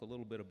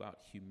bit about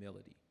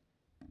humility.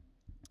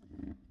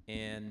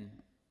 And,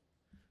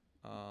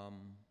 well,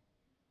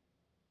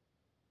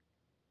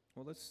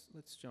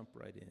 let's jump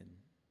right in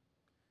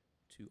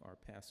to our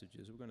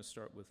passages. We're going to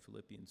start with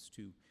Philippians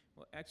 2.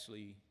 Well,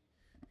 actually,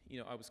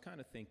 I was kind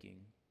of thinking,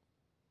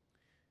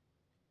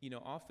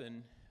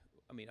 often,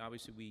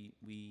 obviously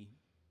we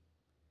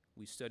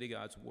study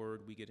God's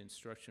Word, we get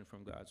instruction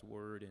from God's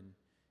Word,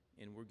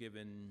 and we're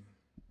given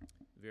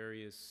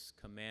various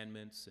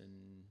commandments,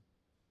 and,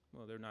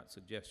 well, they're not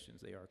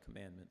suggestions, they are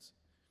commandments.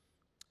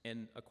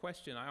 And a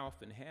question I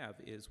often have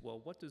is,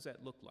 well, what does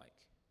that look like?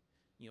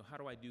 How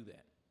do I do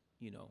that?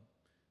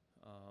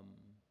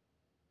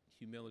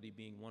 Humility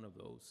being one of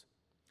those.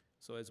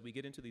 So as we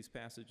get into these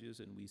passages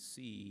and we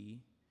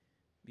see,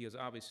 because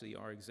obviously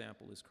our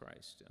example is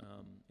Christ,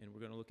 and we're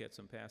going to look at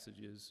some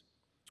passages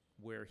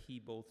where he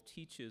both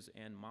teaches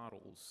and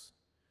models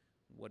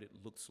what it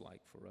looks like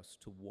for us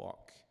to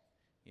walk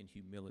in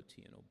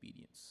humility and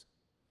obedience.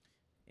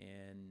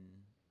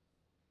 And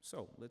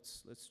so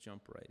let's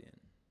jump right in.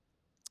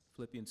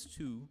 Philippians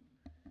 2,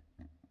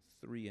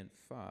 3 and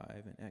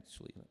 5, and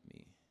actually let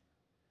me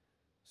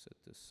set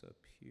this up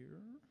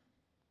here.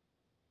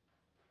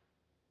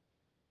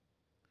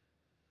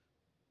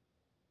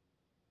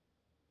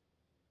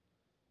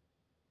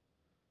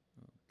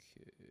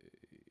 Okay.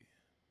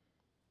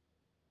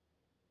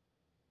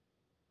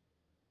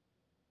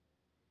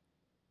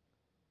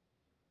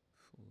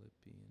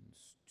 Philippians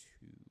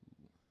 2.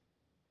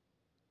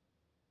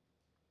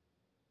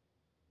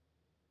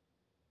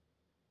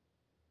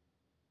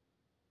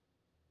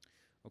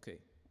 Okay,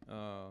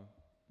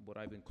 what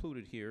I've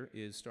included here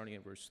is starting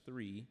at verse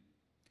 3.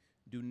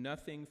 Do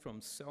nothing from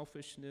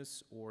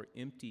selfishness or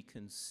empty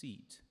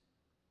conceit.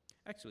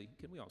 Actually,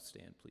 can we all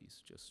stand,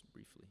 please, just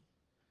briefly?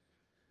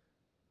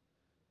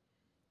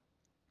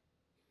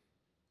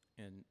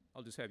 And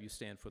I'll just have you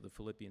stand for the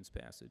Philippians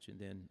passage, and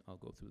then I'll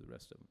go through the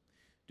rest of them.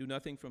 Do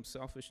nothing from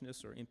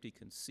selfishness or empty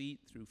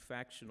conceit through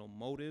factional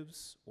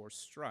motives or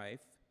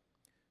strife,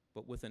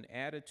 but with an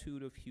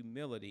attitude of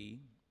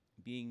humility,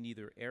 being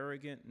neither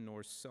arrogant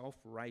nor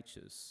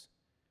self-righteous,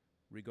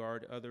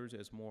 regard others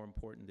as more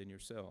important than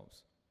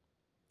yourselves.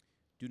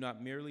 Do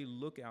not merely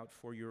look out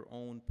for your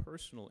own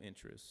personal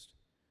interest,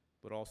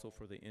 but also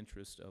for the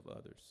interest of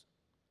others.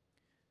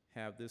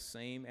 Have this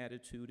same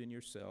attitude in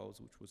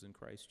yourselves, which was in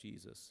Christ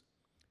Jesus.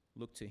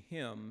 Look to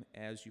him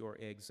as your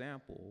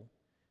example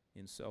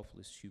in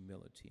selfless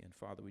humility. And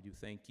Father, we do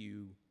thank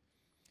you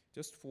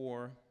just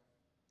for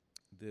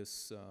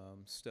this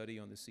study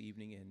on this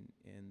evening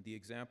and the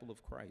example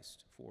of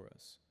Christ for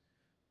us.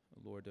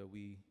 Lord,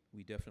 we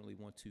definitely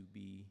want to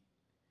be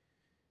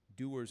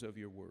doers of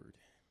your word,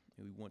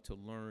 and we want to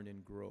learn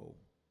and grow.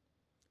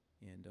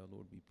 And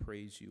Lord, we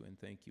praise you and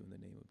thank you in the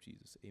name of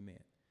Jesus. Amen.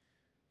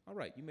 All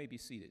right, you may be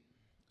seated.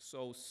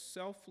 So,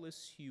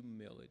 selfless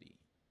humility.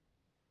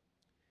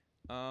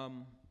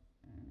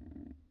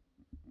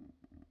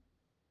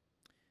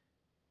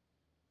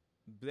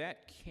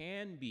 That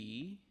can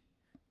be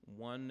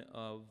one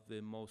of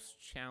the most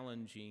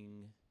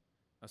challenging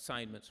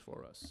assignments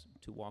for us,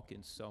 to walk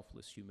in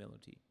selfless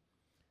humility.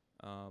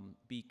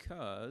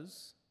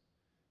 Because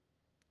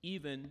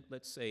even,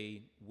 let's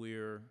say,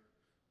 we're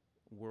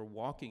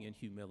walking in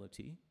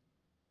humility,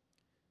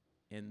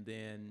 and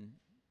then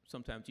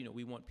sometimes,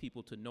 we want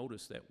people to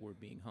notice that we're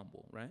being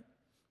humble, right?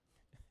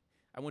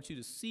 I want you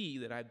to see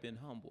that I've been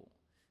humble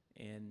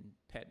and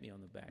pat me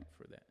on the back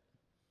for that.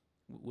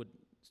 Would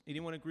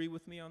anyone agree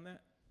with me on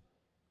that?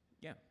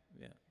 Yeah.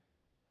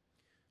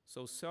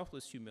 So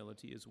selfless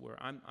humility is where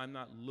I'm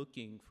not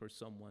looking for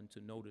someone to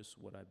notice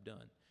what I've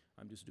done.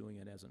 I'm just doing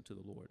it as unto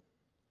the Lord.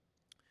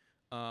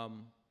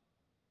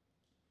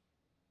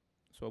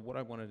 So what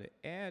I wanted to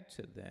add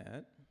to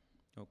that,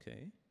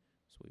 okay,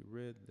 so we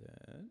read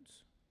that.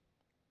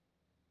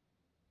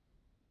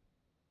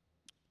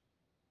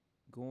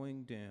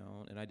 Going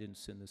down, and I didn't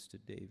send this to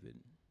David.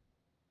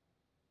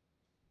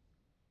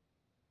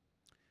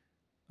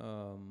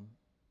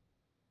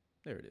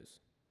 There it is.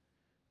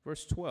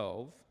 Verse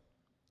 12,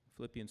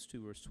 Philippians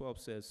 2, verse 12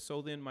 says,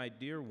 So then, my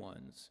dear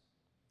ones,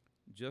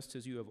 just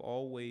as you have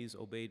always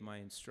obeyed my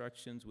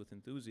instructions with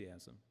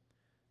enthusiasm,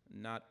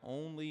 not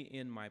only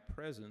in my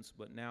presence,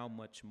 but now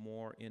much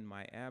more in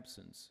my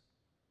absence,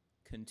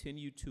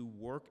 continue to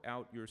work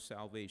out your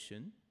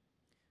salvation,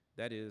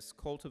 that is,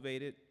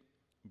 cultivate it,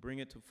 bring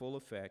it to full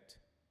effect,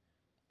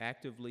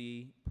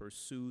 actively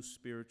pursue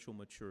spiritual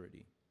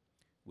maturity,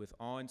 with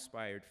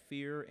awe-inspired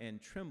fear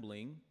and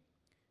trembling,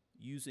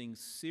 using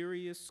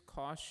serious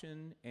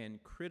caution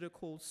and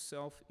critical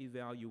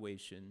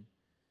self-evaluation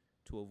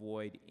to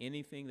avoid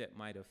anything that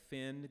might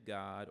offend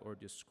God or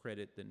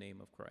discredit the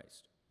name of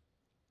Christ.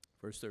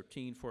 Verse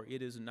 13, for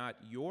it is not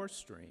your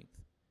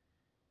strength,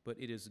 but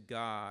it is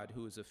God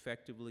who is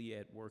effectively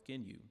at work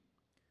in you,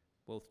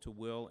 both to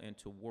will and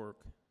to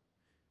work.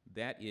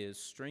 That is,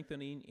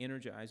 strengthening,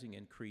 energizing,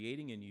 and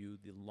creating in you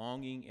the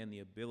longing and the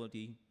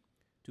ability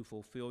to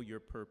fulfill your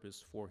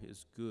purpose for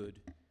his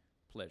good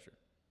pleasure.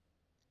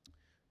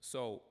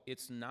 So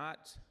it's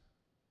not,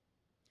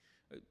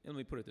 let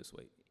me put it this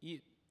way.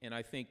 And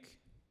I think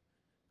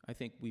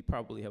we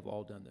probably have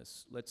all done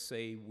this. Let's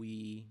say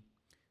we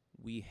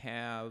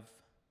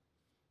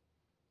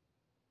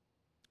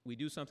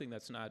do something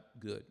that's not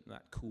good,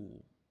 not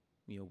cool.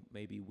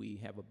 Maybe we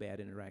have a bad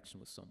interaction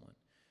with someone.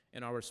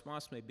 And our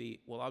response may be,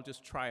 well, I'll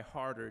just try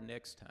harder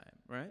next time,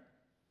 right?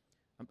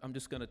 I'm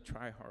just going to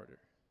try harder.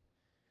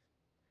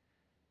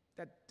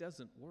 That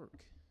doesn't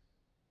work.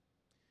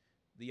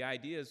 The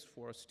idea is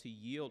for us to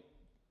yield,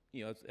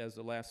 as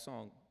the last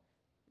song,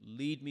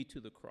 lead me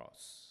to the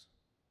cross.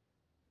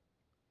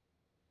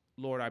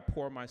 Lord, I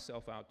pour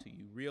myself out to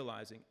you,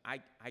 realizing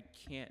I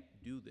can't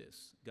do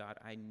this. God,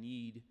 I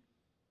need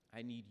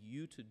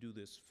you to do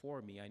this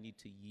for me. I need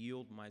to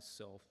yield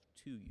myself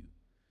to you.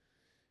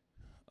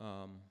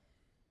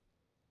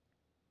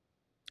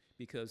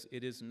 Because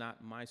it is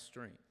not my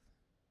strength.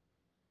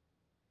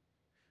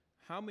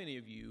 How many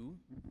of you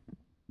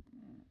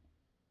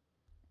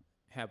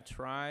have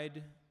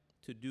tried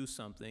to do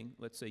something?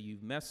 Let's say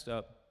you've messed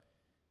up,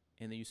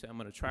 and then you say, I'm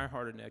going to try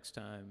harder next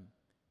time,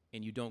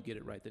 and you don't get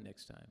it right the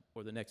next time,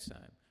 or the next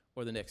time,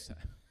 or the next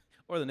time,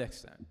 or the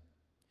next time.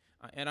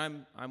 And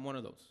I'm one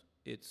of those.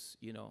 It's,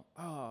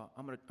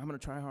 I'm gonna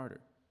try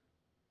harder.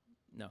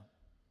 No,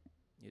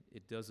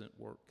 it doesn't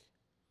work.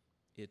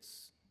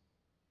 It's,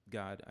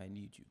 God, I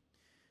need you.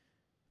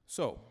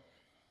 So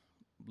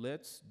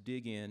let's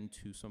dig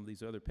into some of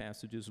these other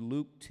passages.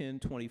 Luke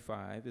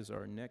 10:25 is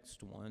our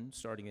next one,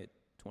 starting at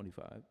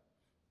 25.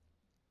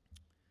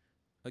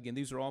 Again,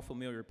 these are all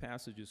familiar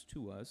passages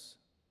to us.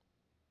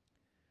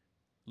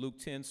 Luke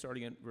 10,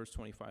 starting at verse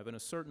 25. And a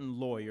certain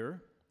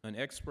lawyer, an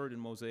expert in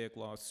Mosaic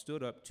law,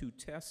 stood up to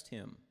test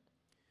him,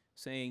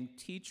 saying,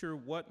 Teacher,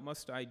 what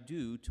must I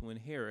do to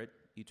inherit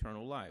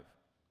eternal life?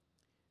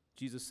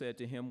 Jesus said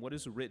to him, What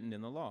is written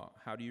in the law?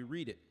 How do you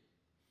read it?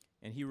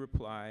 And he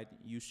replied,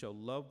 You shall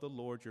love the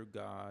Lord your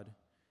God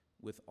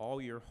with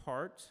all your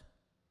heart,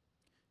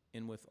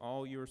 and with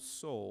all your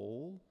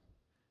soul,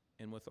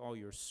 and with all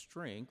your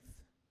strength,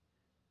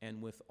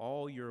 and with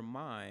all your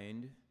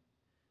mind,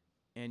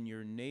 and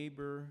your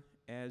neighbor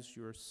as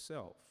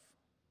yourself.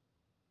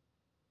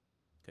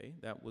 Okay,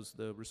 that was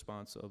the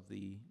response of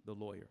the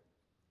lawyer.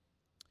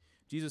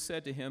 Jesus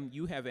said to him,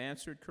 You have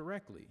answered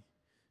correctly.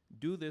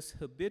 Do this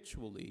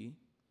habitually,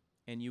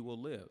 and you will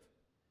live.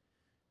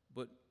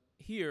 But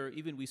here,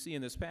 even we see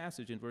in this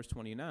passage in verse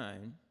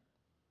 29,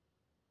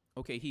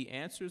 okay, he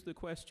answers the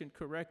question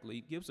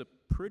correctly, gives a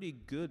pretty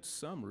good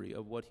summary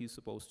of what he's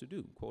supposed to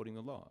do, quoting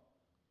the law.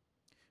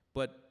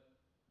 But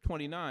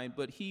 29,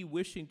 but he,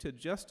 wishing to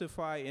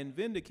justify and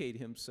vindicate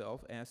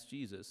himself, asked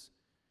Jesus,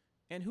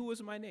 And who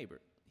is my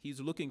neighbor?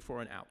 He's looking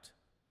for an out.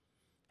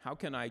 How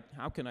can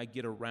I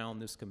get around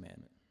this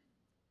commandment?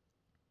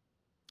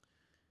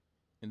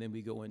 And then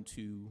we go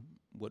into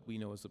what we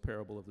know as the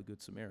parable of the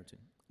Good Samaritan.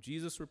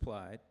 Jesus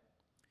replied,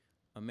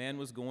 A man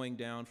was going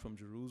down from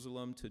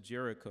Jerusalem to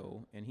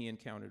Jericho, and he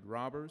encountered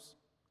robbers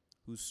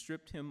who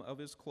stripped him of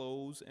his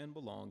clothes and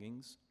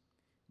belongings,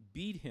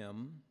 beat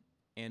him,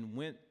 and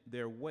went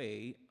their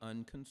way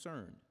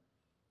unconcerned,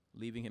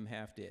 leaving him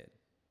half dead.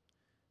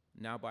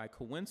 Now, by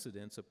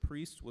coincidence, a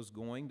priest was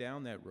going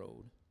down that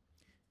road,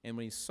 and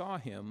when he saw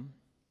him,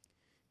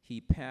 he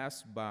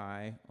passed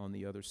by on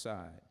the other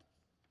side.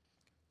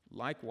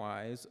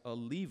 Likewise, a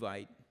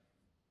Levite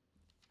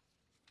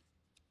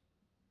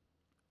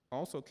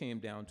also came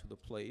down to the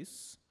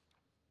place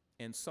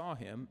and saw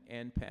him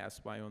and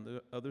passed by on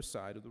the other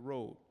side of the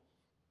road.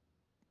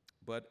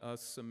 But a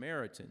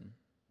Samaritan,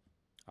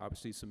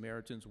 obviously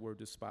Samaritans were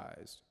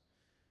despised,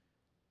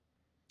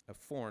 a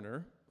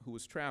foreigner who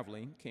was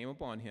traveling came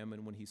upon him,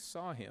 and when he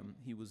saw him,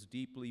 he was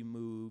deeply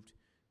moved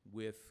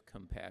with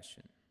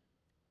compassion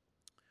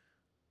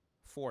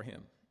for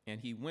him. And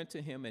he went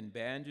to him and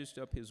bandaged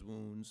up his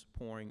wounds,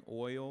 pouring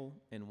oil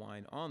and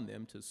wine on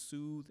them to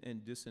soothe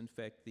and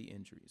disinfect the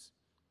injuries.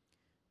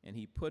 And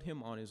he put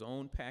him on his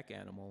own pack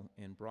animal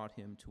and brought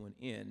him to an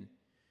inn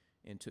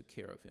and took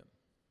care of him.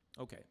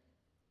 Okay.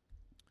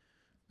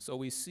 So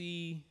we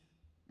see,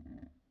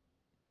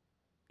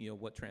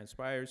 what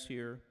transpires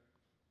here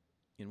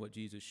in what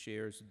Jesus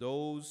shares.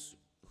 Those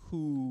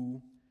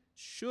who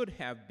should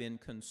have been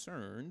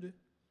concerned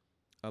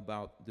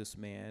about this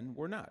man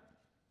were not.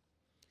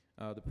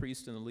 The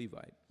priest and the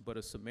Levite. But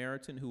a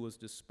Samaritan who was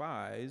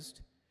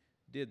despised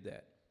did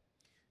that.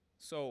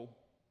 So,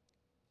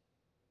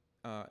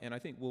 and I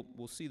think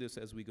we'll see this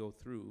as we go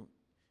through.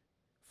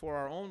 For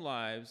our own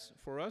lives,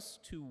 for us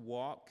to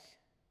walk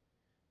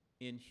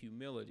in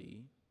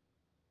humility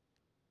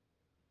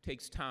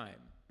takes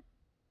time.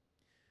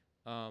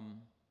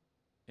 And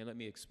let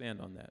me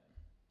expand on that.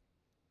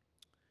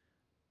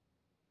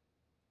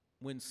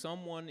 When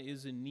someone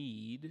is in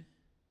need,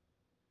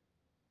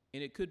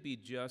 and it could be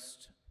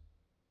just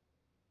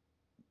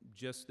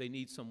they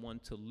need someone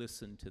to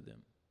listen to them.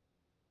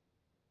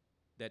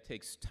 That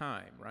takes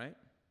time, right?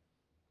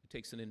 It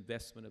takes an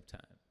investment of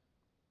time.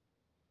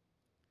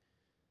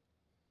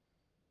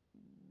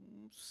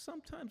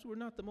 Sometimes we're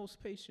not the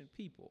most patient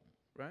people,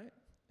 right?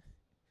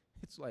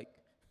 It's like,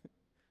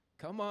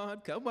 come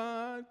on.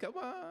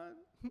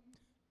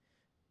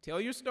 Tell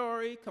your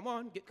story. Come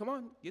on,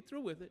 get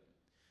through with it.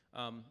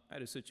 I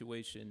had a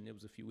situation, it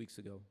was a few weeks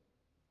ago.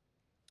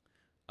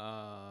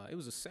 It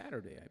was a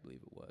Saturday, I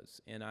believe it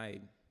was, and I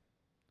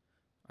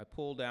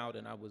pulled out,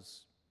 and I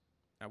was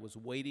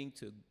waiting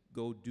to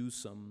go do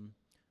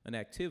an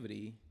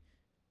activity,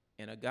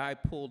 and a guy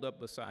pulled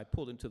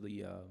into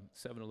the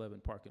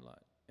 7-Eleven parking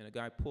lot, and a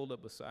guy pulled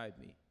up beside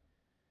me,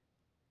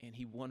 and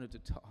he wanted to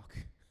talk.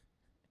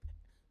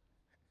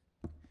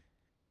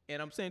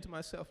 And I'm saying to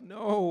myself,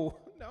 no.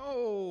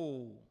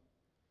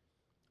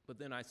 But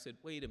then I said,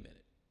 wait a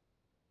minute.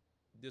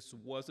 This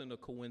wasn't a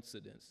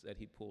coincidence that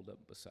he pulled up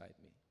beside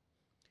me.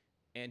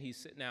 And he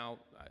said, now,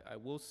 I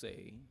will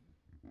say,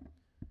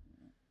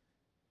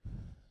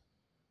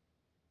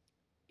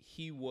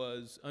 he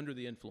was under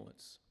the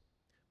influence.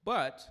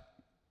 But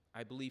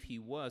I believe he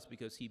was,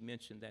 because he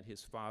mentioned that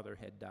his father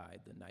had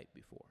died the night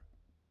before.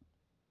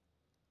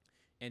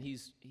 And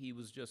he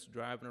was just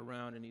driving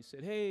around, and he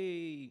said,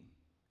 hey,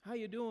 how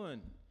you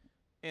doing?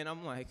 And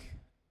I'm like,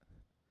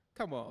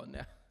 come on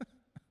now.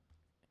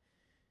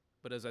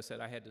 But as I said,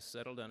 I had to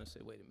settle down and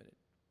say, wait a minute.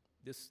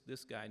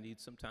 This guy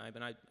needs some time.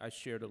 And I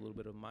shared a little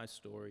bit of my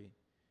story.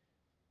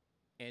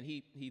 And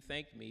he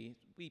thanked me.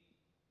 It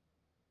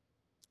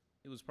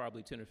was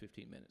probably 10 or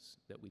 15 minutes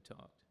that we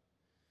talked.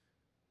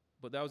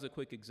 But that was a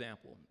quick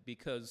example,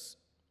 because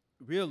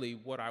really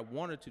what I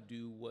wanted to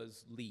do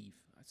was leave.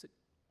 I said,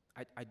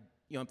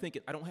 I'm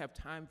thinking, I don't have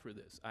time for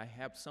this. I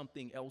have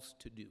something else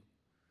to do.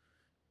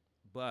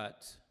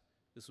 But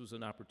this was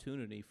an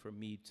opportunity for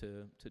me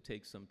to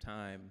take some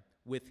time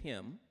with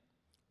him,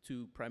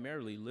 to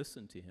primarily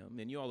listen to him.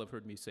 And you all have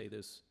heard me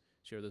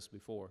share this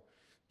before.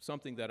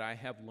 Something that I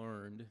have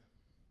learned,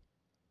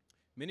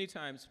 many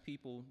times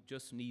people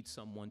just need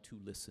someone to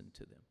listen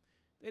to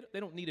them. They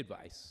don't need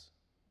advice.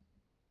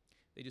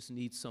 They just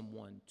need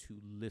someone to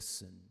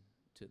listen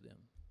to them,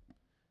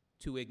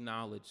 to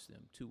acknowledge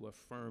them, to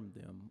affirm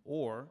them,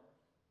 or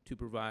to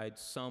provide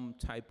some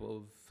type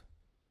of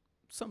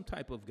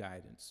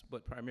guidance,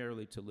 but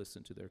primarily to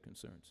listen to their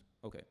concerns.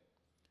 Okay.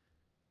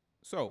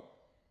 So,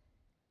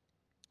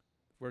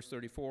 verse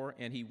 34,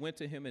 and he went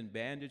to him and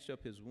bandaged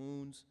up his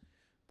wounds,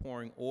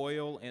 pouring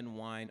oil and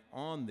wine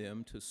on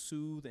them to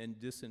soothe and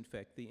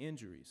disinfect the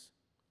injuries.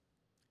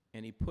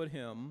 And he put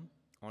him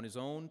on his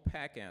own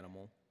pack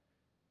animal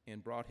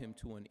and brought him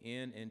to an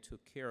inn and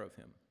took care of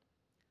him.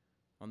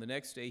 On the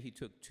next day he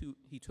took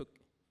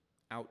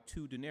out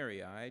 2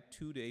 denarii,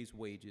 2 days'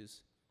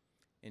 wages,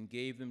 and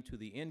gave them to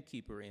the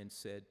innkeeper and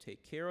said,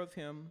 take care of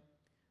him,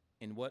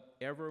 and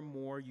whatever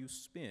more you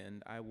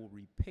spend, I will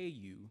repay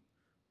you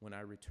when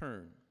I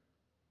return.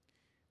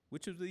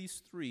 Which of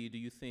these 3 do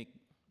you think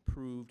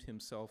proved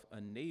himself a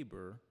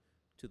neighbor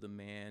to the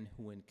man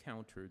who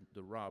encountered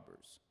the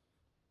robbers?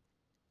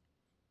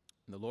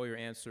 And the lawyer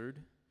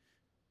answered,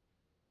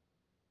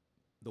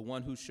 the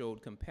one who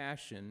showed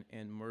compassion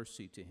and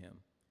mercy to him.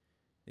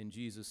 Then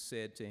Jesus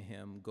said to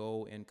him,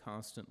 go and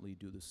constantly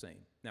do the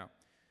same. Now,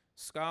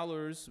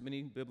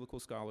 many biblical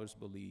scholars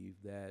believe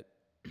that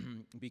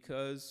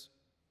because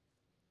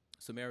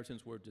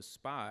Samaritans were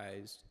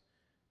despised,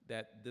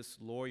 that this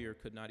lawyer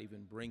could not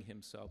even bring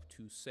himself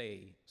to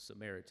say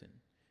Samaritan.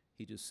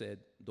 He just said,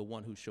 the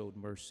one who showed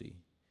mercy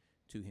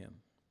to him.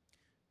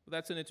 Well,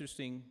 that's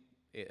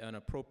an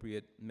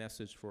appropriate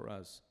message for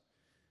us.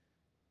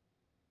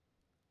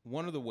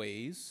 One of the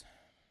ways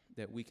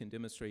that we can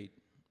demonstrate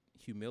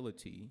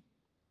humility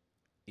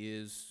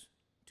is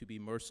to be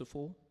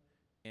merciful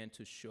and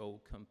to show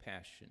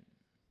compassion.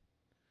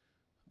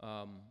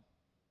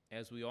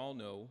 As we all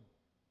know,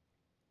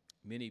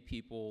 many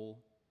people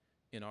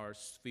in our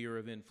sphere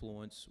of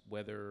influence,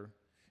 whether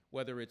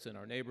it's in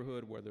our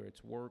neighborhood, whether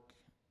it's work,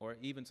 or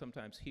even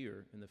sometimes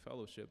here in the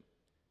fellowship,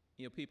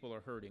 people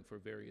are hurting for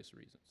various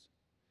reasons.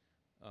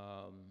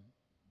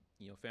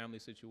 Family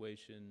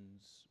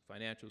situations,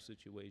 financial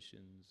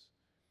situations,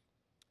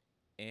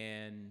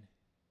 and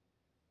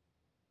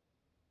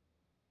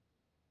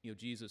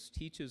Jesus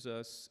teaches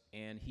us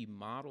and he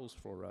models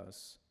for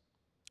us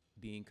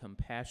being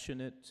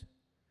compassionate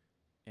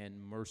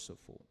and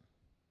merciful,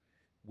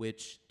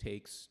 which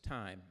takes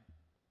time.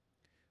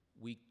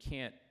 We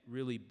can't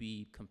really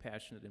be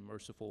compassionate and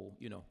merciful,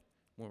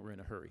 when we're in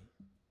a hurry.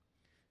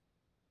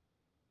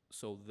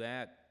 So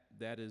that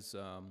is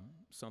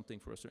something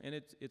for us. And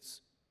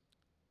it's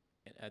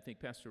I think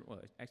Pastor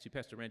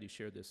Randy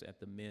shared this at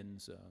the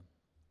men's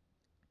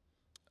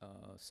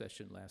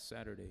session last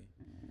Saturday.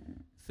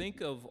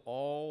 Think of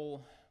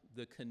all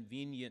the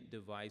convenient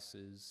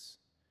devices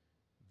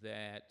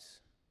that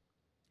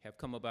have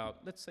come about,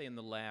 let's say in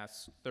the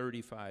last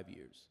 35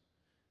 years,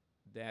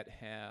 that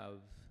have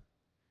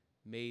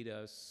made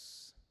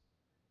us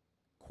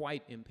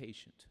quite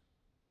impatient.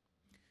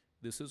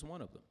 This is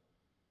one of them.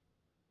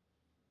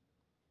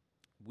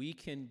 We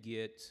can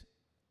get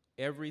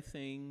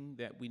everything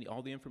that we need,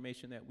 all the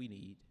information that we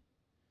need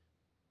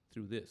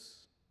through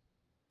this.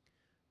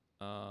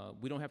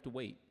 We don't have to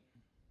wait.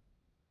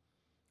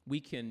 We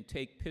can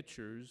take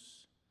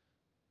pictures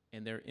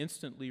and they're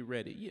instantly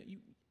ready.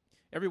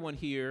 Everyone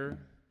here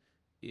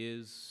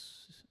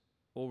is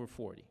over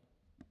 40.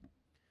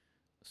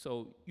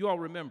 So you all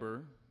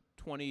remember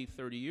 20,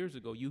 30 years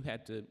ago, you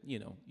had to,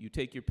 you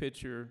take your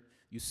picture,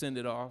 you send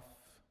it off,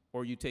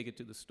 or you take it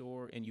to the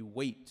store and you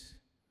wait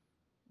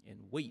and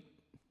wait.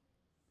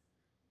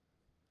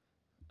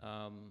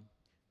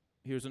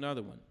 Here's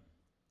another one.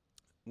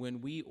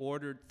 When we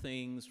ordered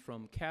things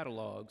from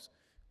catalogs,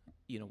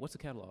 what's a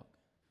catalog?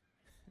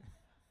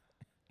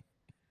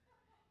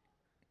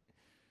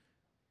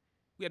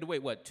 We had to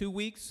wait, 2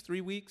 weeks,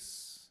 3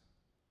 weeks?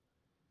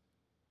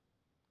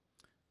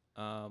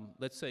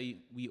 Let's say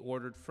we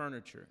ordered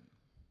furniture.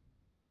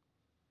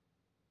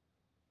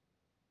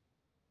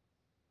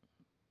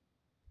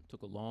 It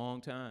took a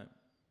long time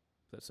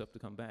for that stuff to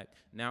come back.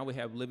 Now we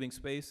have living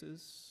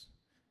spaces.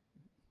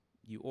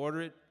 You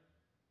order it,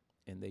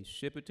 and they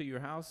ship it to your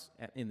house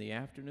in the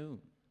afternoon,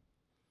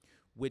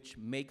 which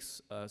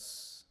makes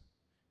us,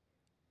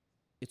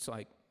 it's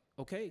like,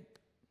 okay,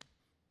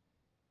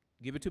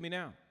 give it to me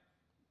now.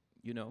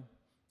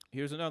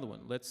 Here's another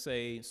one. Let's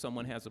say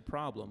someone has a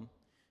problem,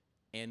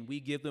 and we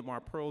give them our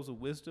pearls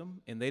of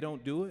wisdom, and they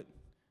don't do it.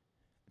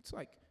 It's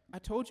like, I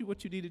told you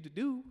what you needed to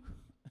do.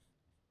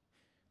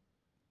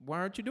 Why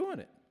aren't you doing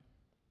it?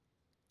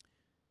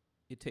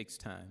 It takes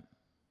time,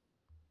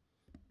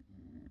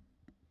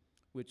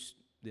 which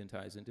then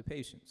ties into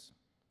patience.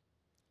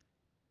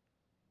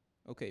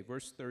 Okay,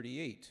 verse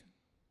 38.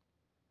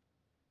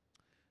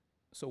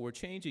 So we're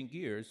changing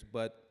gears,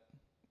 but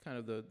kind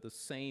of the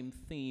same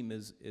theme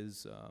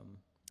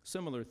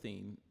similar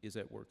theme is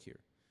at work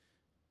here.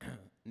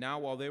 Now,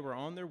 while they were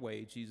on their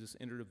way, Jesus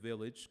entered a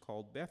village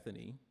called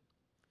Bethany,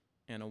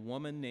 and a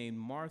woman named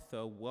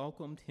Martha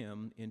welcomed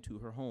him into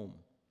her home.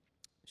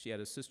 She had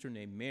a sister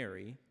named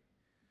Mary,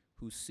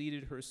 who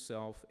seated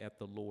herself at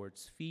the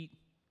Lord's feet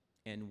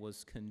and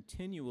was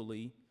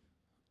continually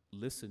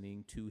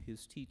listening to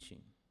his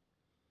teaching.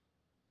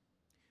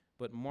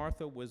 But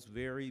Martha was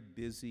very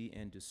busy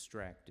and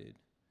distracted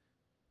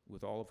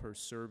with all of her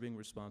serving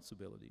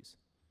responsibilities.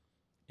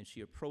 And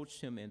she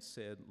approached him and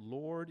said,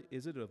 "Lord,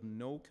 is it of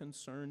no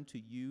concern to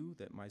you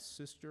that my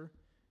sister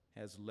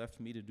has left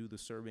me to do the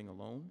serving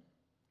alone?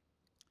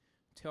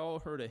 Tell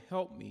her to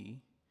help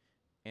me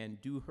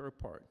and do her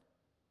part."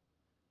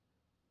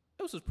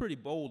 This was pretty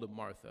bold of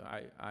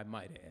Martha, I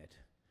might add.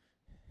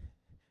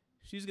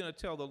 She's going to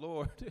tell the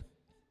Lord,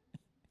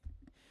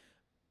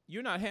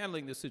 you're not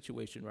handling this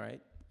situation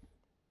right.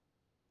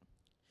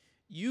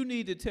 You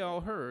need to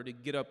tell her to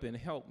get up and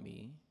help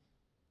me.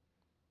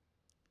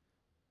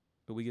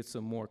 But we get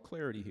some more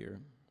clarity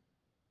here.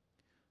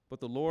 But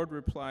the Lord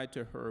replied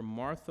to her,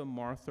 "Martha,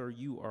 Martha,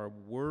 you are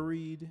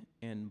worried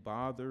and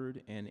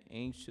bothered and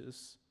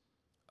anxious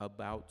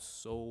about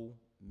so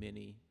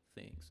many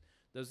things."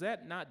 Does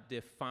that not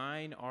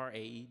define our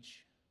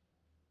age?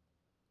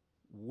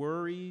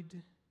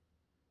 Worried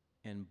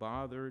and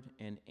bothered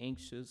and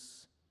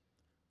anxious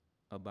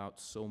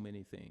about so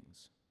many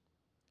things.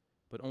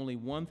 But only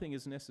one thing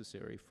is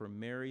necessary, for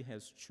Mary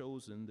has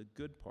chosen the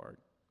good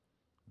part,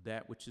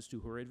 that which is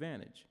to her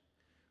advantage,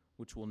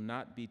 which will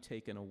not be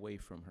taken away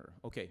from her.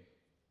 Okay,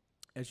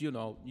 as you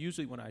know,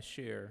 usually when I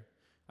share,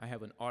 I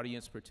have an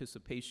audience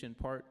participation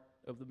part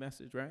of the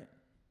message, right?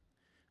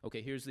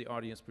 Okay, here's the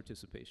audience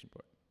participation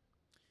part.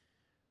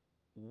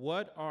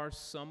 What are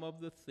some of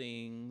the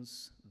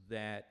things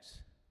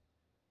that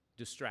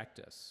distract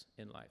us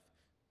in life?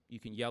 You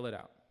can yell it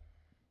out.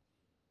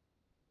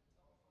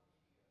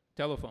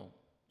 Telephone,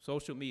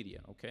 social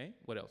media, okay?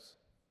 What else?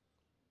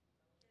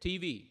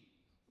 TV.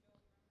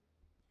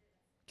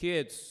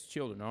 Kids,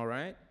 children, all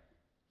right?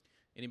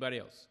 Anybody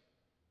else?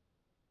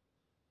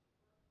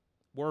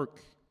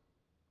 Work.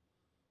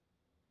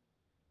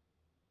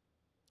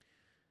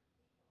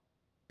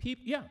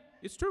 People, yeah,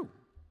 it's true.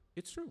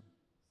 It's true.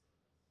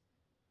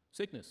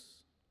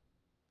 Sickness.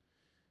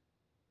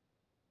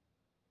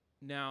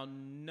 Now,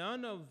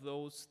 none of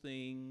those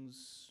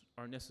things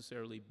are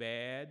necessarily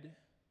bad,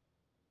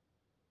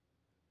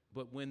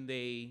 but when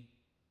they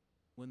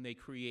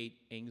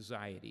create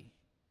anxiety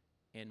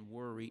and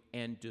worry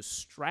and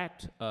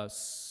distract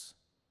us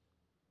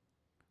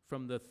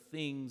from the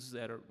things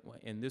that are,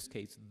 in this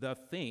case, the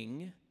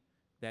thing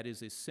that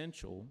is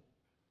essential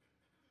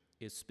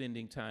is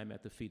spending time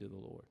at the feet of the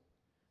Lord.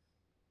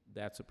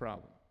 That's a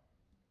problem.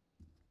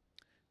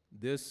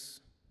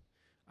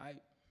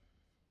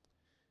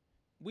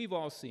 We've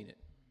all seen it.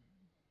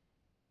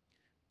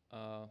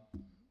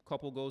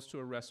 Couple goes to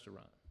a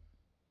restaurant.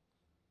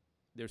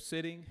 They're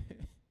sitting,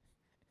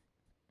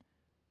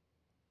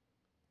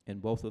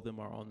 and both of them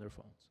are on their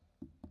phones.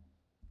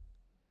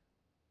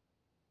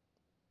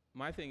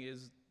 My thing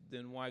is,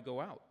 then why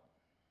go out?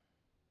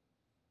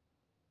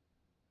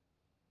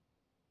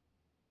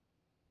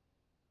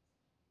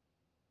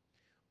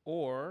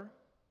 Or,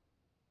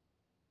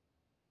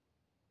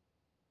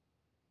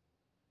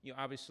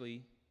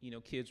 obviously,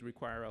 kids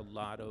require a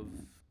lot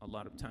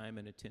of time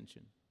and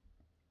attention.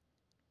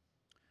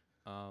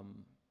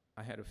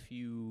 I had a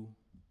few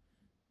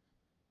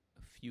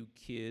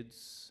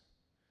kids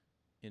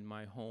in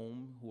my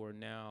home who are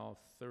now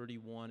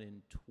 31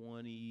 and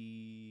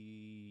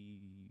 20,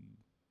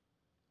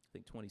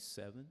 think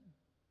 27.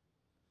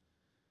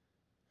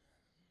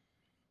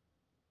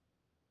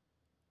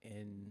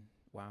 And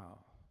wow,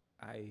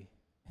 I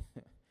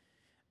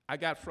I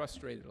got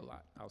frustrated a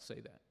lot, I'll say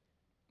that.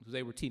 Because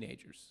they were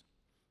teenagers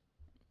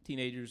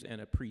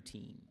and a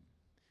preteen.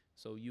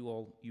 So you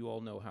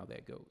all know how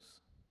that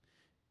goes.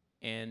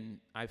 And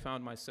I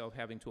found myself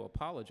having to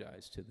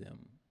apologize to them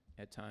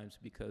at times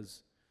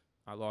because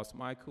I lost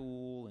my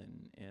cool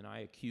and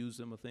I accused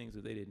them of things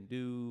that they didn't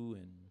do.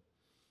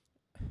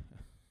 And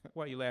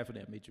why are you laughing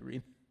at me,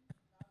 Jareen?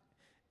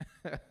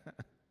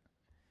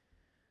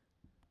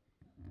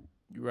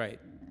 You're right.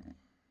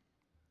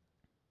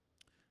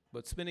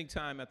 But spending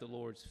time at the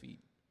Lord's feet,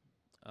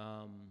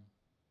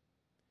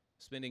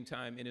 spending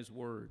time in His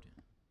Word,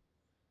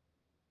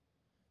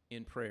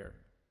 in prayer,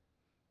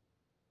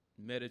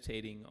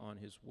 meditating on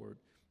His Word.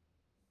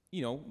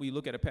 You know, we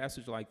look at a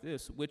passage like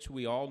this, which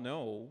we all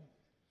know,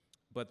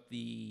 but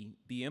the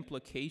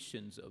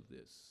implications of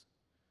this.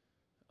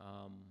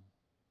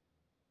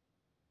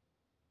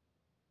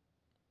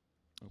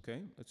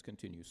 Okay, let's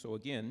continue. So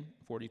again,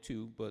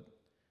 42,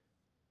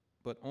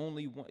 but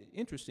only one,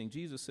 interesting,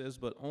 Jesus says,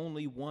 but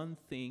only one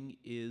thing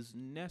is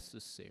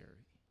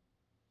necessary.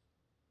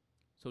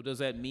 So does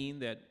that mean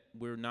that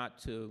we're not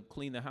to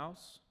clean the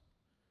house?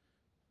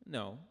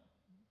 No.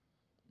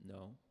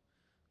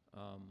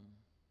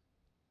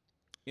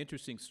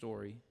 Interesting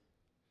story.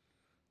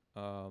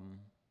 Well,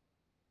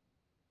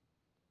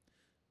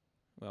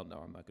 no,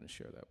 I'm not going to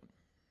share that one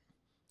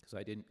because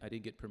I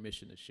didn't get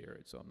permission to share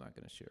it, so I'm not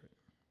going to share it.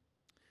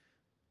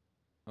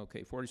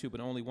 Okay, 42,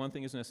 but only one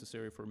thing is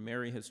necessary, for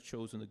Mary has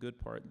chosen the good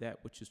part,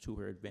 that which is to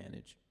her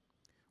advantage,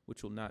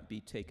 which will not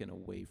be taken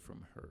away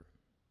from her.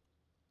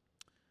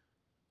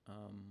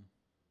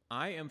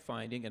 I am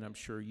finding, and I'm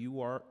sure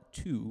you are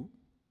too,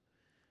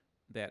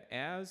 that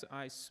as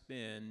I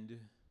spend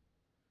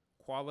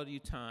quality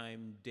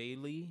time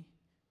daily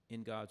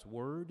in God's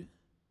Word,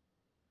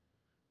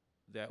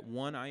 that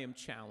one, I am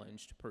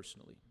challenged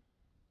personally.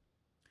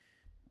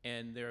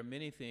 And there are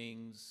many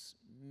things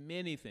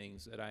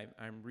that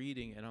I'm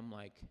reading, and I'm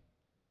like,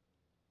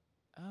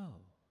 oh,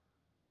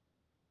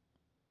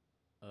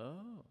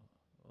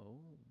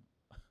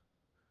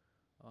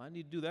 I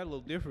need to do that a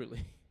little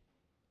differently.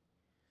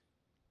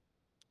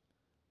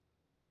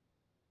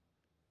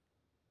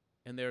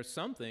 And there are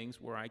some things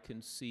where I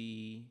can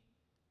see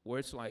where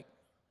it's like,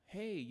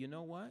 hey, you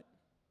know what?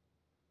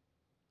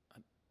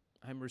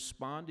 I'm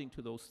responding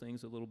to those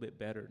things a little bit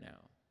better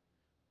now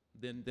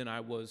than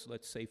I was,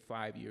 let's say,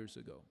 5 years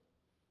ago.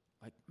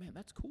 Like, man,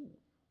 that's cool.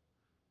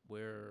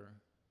 Where,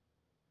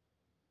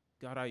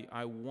 God,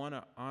 I want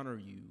to honor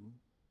you.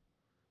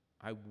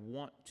 I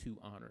want to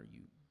honor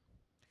you.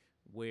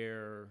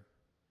 Where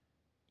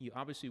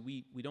obviously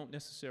we don't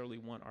necessarily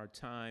want our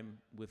time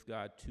with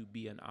God to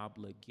be an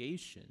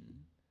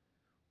obligation.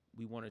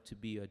 We want it to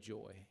be a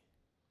joy.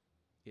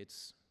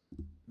 It's,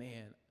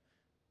 man,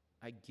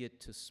 I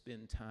get to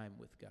spend time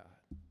with God.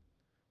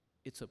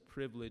 It's a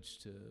privilege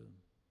to,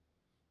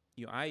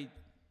 I'm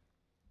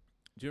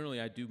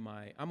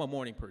a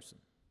morning person.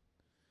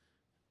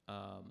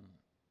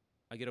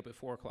 I get up at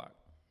 4 o'clock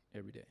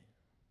every day.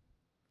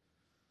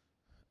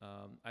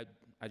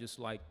 I just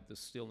like the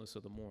stillness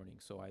of the morning,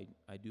 so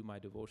I do my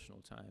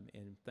devotional time.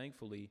 And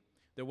thankfully,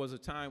 there was a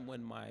time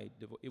when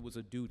it was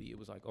a duty. It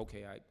was like,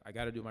 okay, I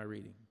got to do my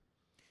reading.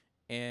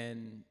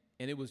 And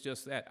it was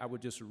just that. I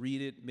would just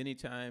read it many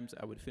times.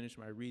 I would finish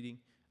my reading.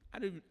 I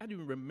didn't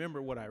even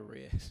remember what I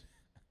read.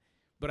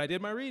 But I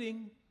did my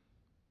reading.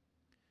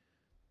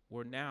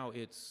 Where now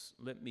it's,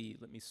 let me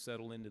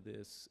settle into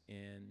this,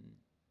 and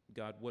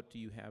God, what do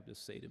you have to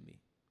say to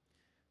me?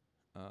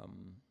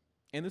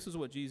 And this is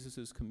what Jesus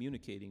is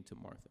communicating to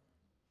Martha.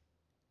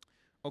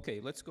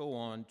 Okay, let's go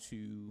on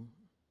to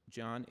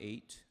John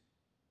 8,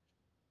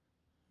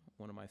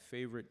 one of my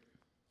favorite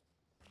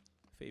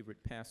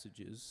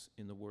passages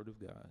in the Word of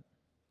God.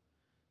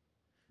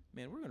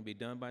 Man, we're going to be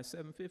done by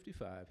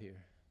 7:55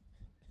 here.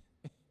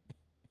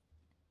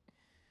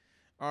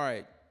 All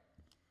right,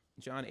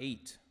 John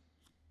 8,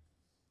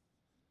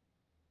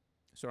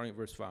 starting at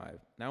verse 5.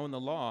 Now in the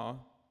law,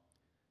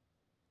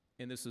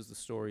 and this is the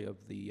story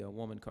of the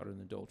woman caught in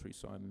adultery,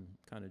 so I'm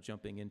kind of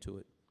jumping into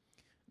it.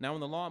 Now in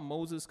the law,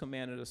 Moses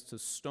commanded us to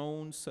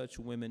stone such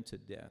women to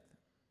death.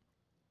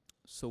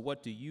 So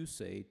what do you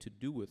say to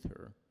do with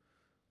her?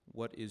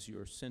 What is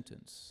your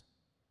sentence?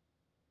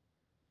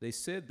 They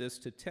said this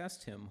to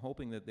test him,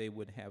 hoping that they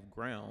would have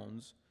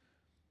grounds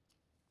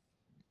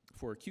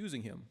for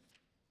accusing him.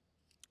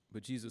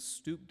 But Jesus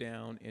stooped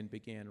down and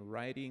began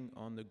writing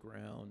on the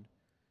ground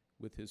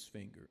with his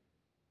finger.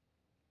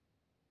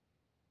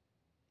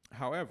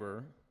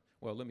 However,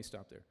 well, let me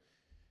stop there.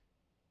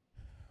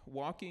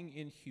 Walking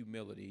in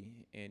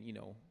humility, and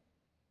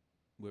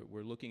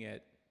we're looking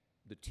at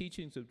the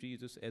teachings of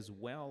Jesus as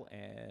well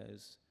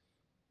as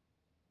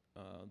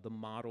the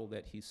model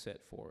that he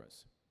set for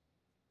us.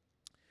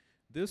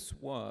 This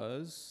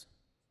was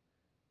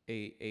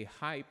a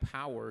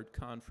high-powered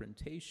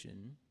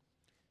confrontation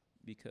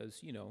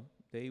because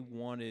they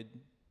wanted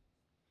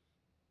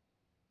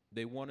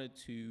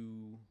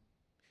to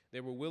They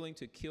were willing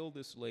to kill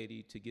this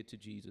lady to get to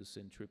Jesus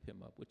and trip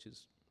him up, which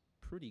is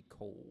pretty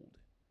cold,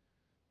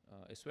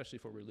 especially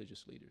for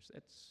religious leaders.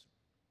 It's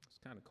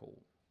kind of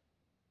cold.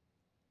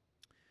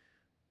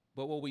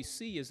 But what we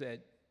see is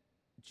that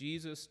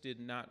Jesus did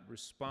not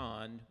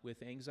respond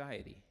with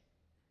anxiety.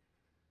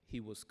 He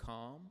was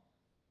calm.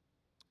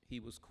 He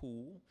was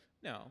cool.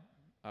 Now,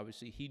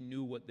 obviously, he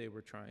knew what they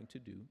were trying to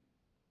do.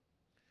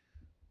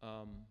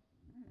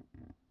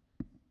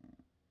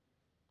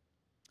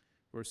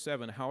 Verse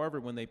 7, however,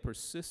 when they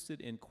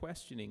persisted in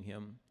questioning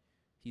him,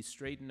 he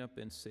straightened up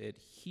and said,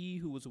 "He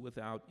who was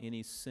without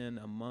any sin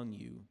among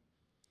you,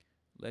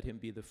 let him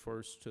be the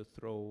first to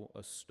throw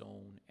a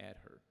stone at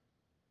her."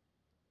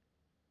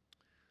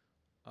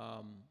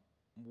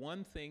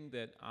 One thing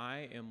that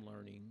I am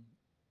learning,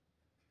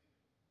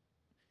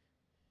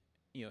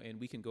 and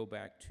we can go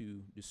back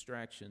to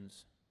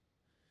distractions.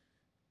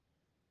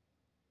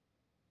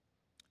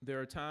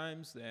 There are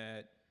times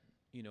that,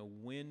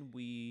 when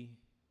we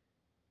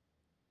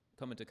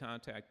come into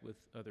contact with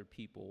other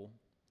people,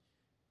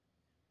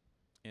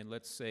 and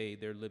let's say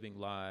they're living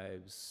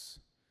lives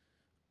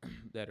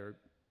that are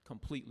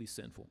completely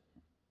sinful,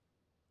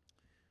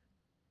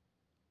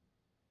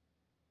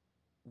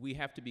 we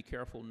have to be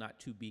careful not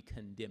to be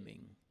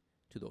condemning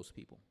to those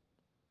people.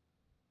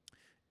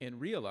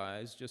 And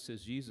realize, just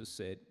as Jesus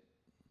said,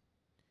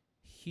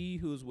 he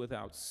who is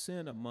without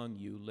sin among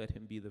you, let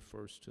him be the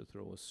first to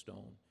throw a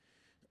stone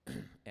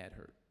at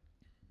her.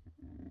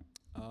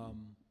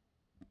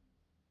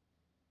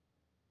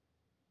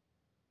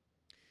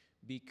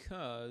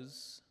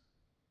 Because,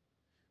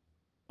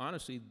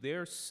 honestly,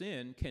 their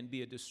sin can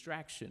be a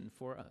distraction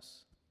for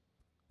us.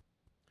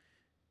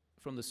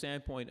 From the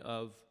standpoint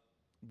of,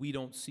 we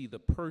don't see the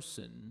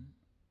person,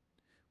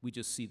 we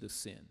just see the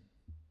sin.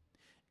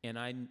 And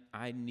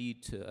I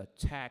need to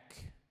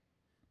attack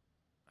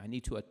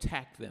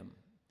them.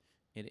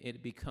 And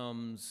it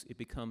becomes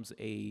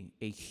a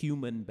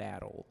human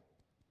battle.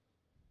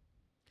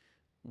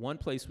 One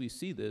place we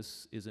see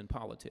this is in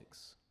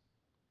politics,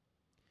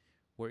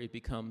 where it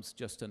becomes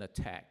just an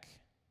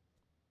attack.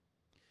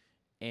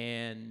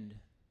 And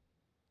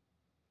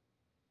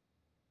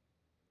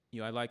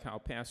I like how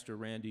Pastor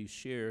Randy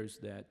shares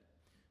that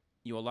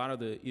a lot of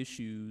the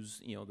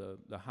issues,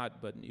 the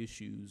hot button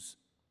issues,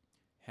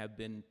 have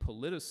been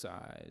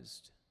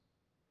politicized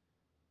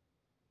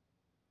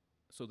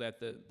so that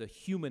the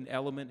human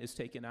element is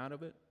taken out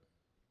of it.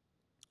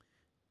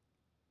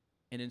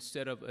 And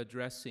instead of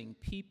addressing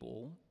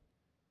people,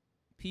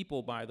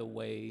 by the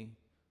way,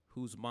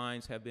 whose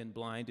minds have been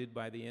blinded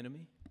by the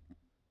enemy,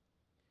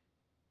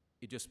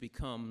 it just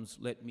becomes,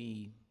 let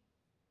me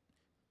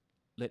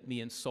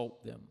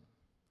insult them.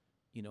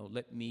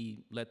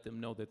 Let them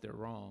know that they're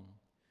wrong.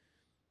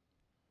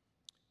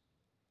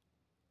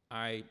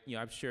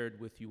 I've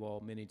shared with you all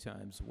many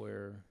times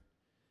where,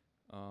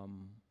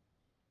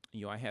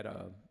 I had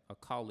a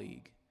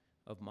colleague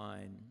of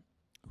mine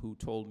who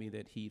told me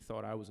that he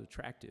thought I was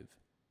attractive.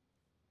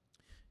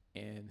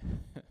 And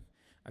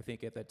I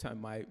think at that time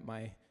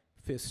my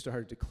fist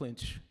started to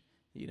clench,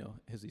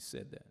 as he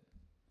said that.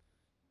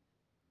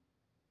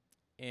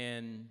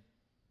 And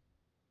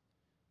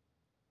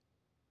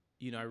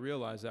I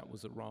realized that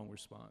was the wrong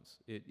response.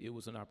 It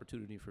was an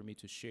opportunity for me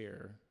to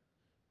share,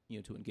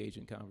 to engage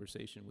in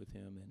conversation with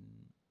him.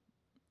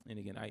 And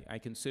again, I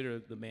consider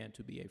the man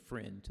to be a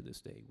friend to this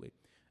day.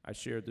 I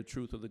shared the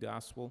truth of the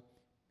gospel.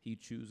 He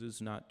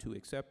chooses not to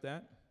accept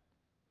that.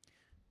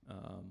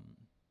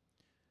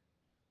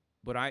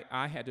 But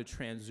I had to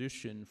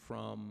transition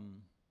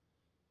from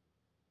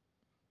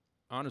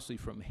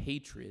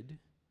hatred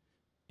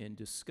and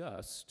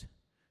disgust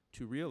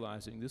to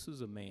realizing this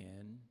is a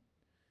man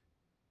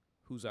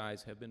whose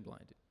eyes have been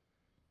blinded.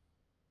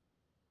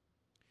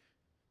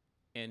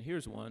 And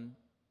here's one: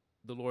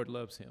 the Lord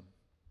loves him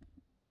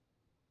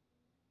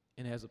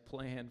and has a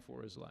plan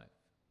for his life.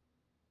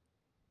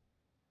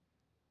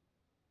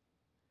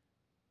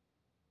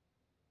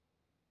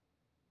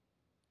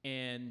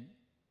 And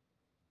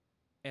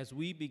as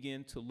we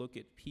begin to look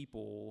at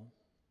people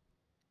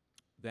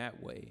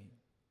that way,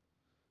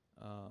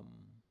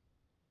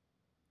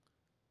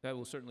 that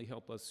will certainly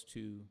help us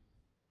to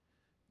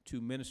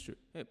minister.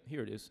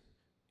 Here it is.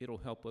 It'll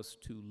help us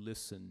to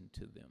listen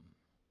to them.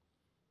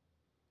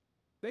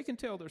 They can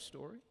tell their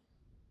story.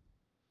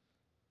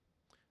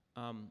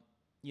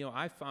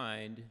 I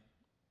find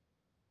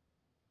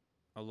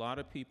a lot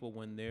of people,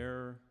 when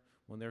they're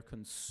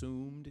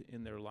consumed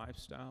in their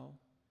lifestyle,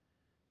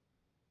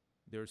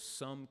 there's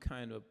some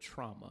kind of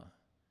trauma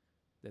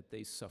that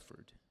they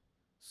suffered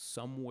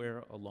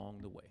somewhere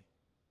along the way.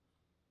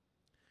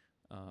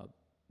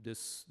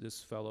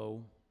 This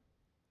fellow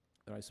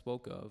that I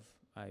spoke of,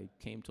 I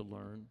came to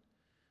learn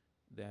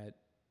that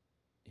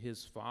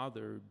his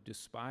father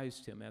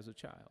despised him as a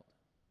child.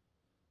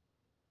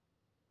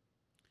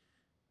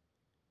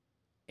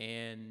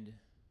 And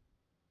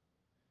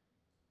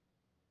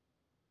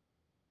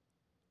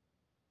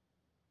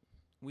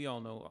we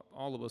all know,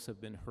 all of us have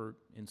been hurt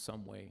in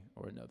some way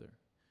or another.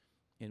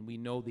 And we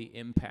know the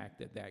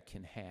impact that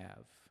can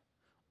have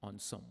on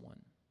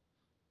someone.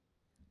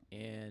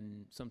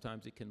 And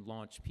sometimes it can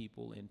launch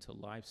people into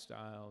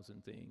lifestyles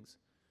and things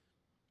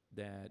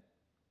that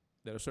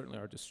are certainly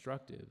are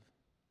destructive.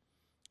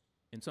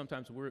 And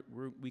sometimes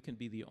we can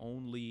be the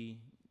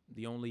only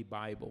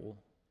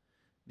Bible,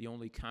 the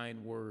only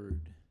kind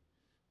word,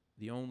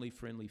 the only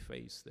friendly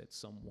face that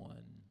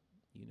someone,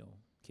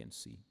 can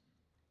see.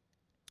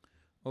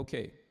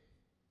 Okay.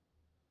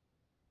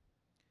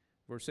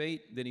 Verse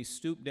 8, then he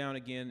stooped down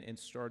again and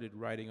started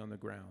writing on the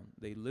ground.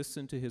 They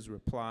listened to his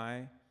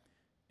reply,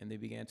 and they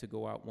began to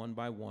go out one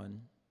by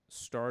one,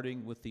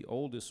 starting with the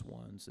oldest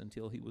ones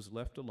until he was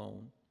left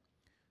alone,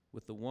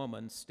 with the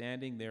woman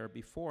standing there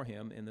before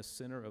him in the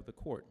center of the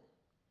court.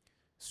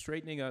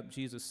 Straightening up,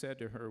 Jesus said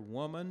to her,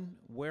 "Woman,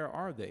 where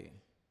are they?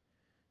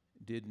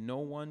 Did no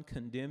one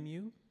condemn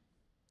you?"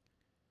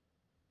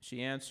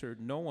 She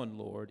answered, "No one,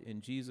 Lord."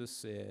 And Jesus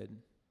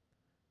said,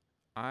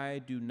 "I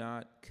do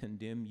not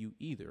condemn you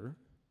either.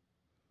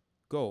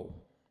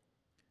 Go.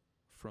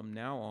 From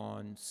now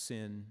on,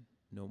 sin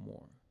no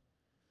more."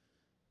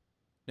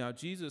 Now,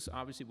 Jesus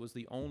obviously was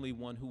the only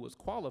one who was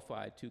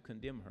qualified to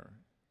condemn her,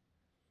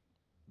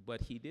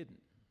 but he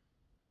didn't.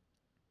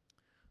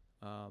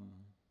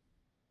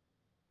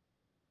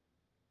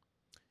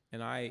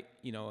 And I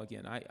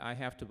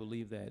have to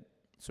believe that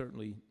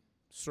certainly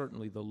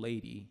the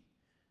lady,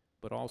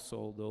 but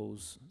also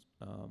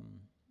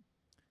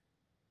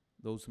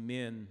those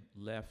men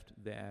left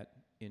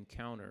that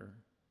encounter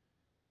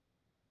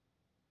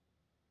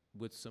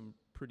with some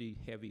pretty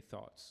heavy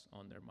thoughts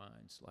on their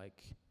minds,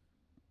 like,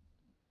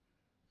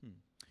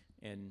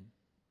 And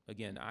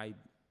again, I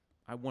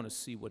want to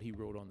see what he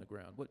wrote on the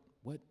ground.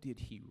 What did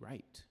he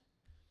write?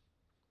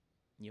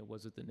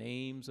 Was it the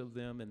names of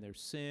them and their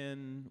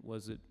sin?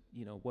 Was it,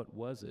 what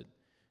was it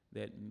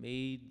that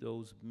made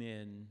those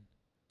men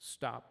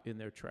stop in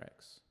their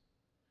tracks,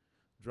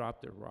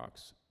 drop their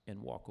rocks,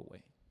 and walk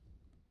away?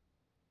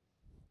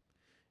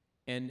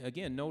 And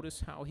again,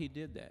 notice how he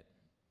did that.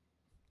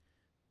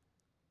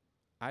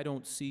 I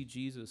don't see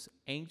Jesus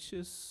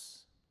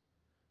anxious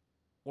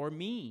or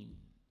mean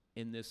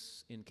in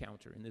this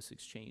encounter, in this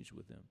exchange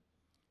with them.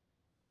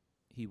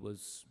 He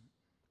was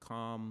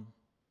calm.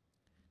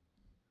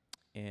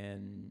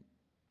 And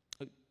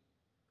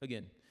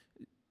again,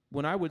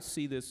 when I would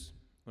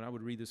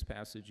read this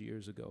passage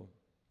years ago,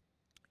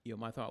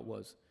 my thought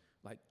was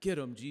like, get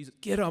him, Jesus,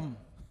 get him,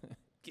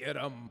 get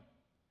him.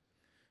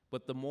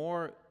 But the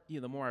more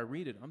I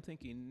read it, I'm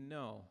thinking,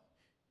 no.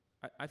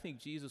 I think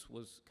Jesus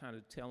was kind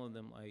of telling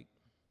them like,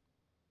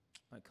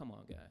 come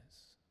on, guys.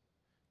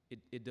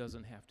 It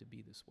doesn't have to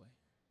be this way.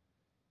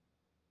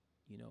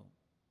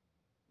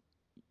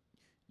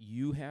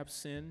 You have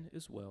sin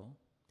as well.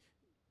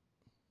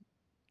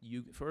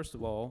 First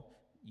of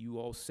all, you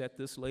all set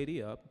this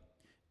lady up.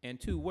 And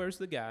two, where's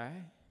the guy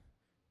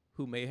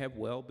who may have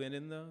well been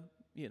in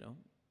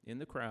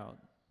the crowd?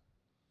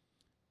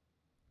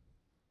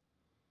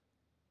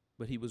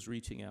 But he was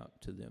reaching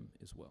out to them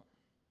as well.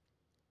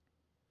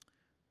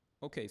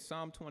 Okay,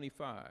 Psalm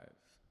 25.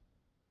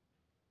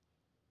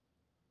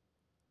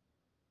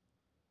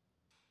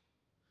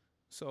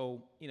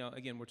 So,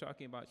 again, we're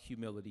talking about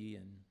humility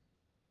and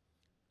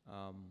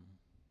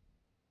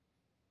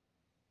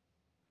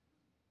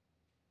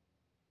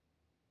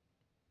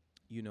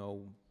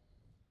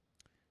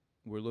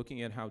we're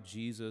looking at how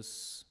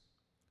Jesus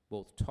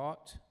both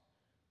taught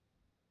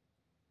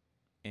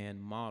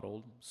and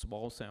modeled,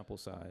 small sample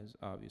size,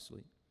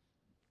 obviously.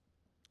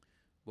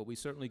 But we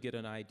certainly get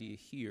an idea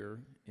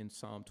here in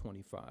Psalm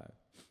 25,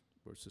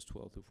 verses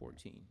 12 through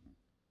 14.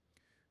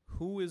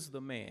 Who is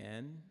the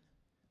man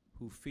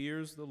who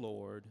fears the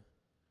Lord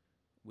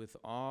with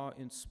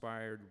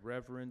awe-inspired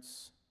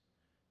reverence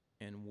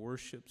and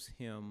worships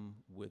him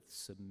with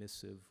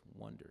submissive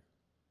wonder?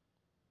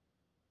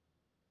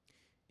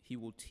 He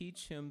will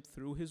teach him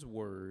through his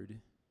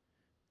word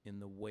in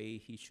the way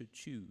he should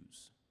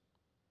choose.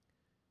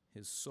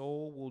 His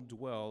soul will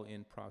dwell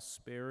in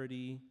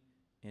prosperity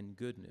and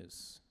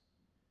goodness,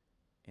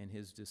 and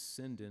his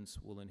descendants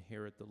will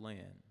inherit the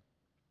land.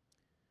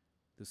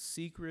 The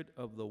secret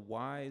of the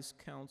wise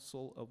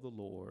counsel of the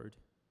Lord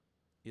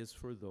is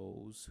for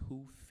those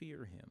who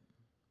fear him,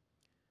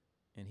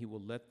 and he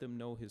will let them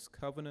know his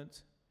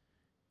covenant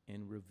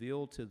and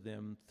reveal to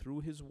them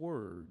through his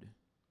word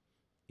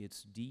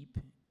its deep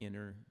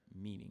inner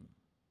meaning.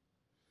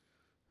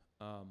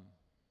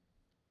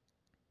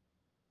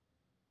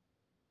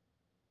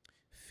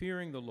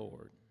 Fearing the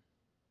Lord,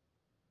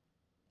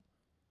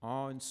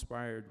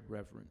 awe-inspired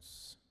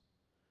reverence,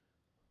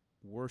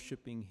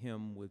 worshiping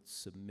him with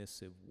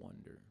submissive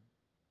wonder.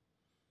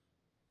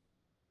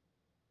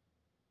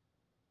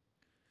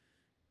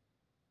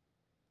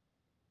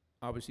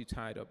 Obviously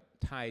tied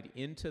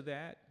into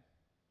that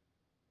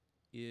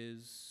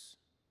is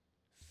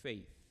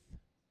faith,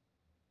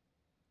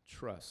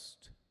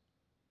 trust.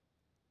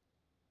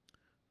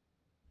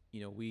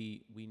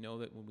 We know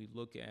that when we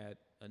look at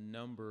a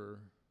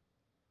number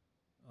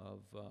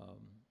of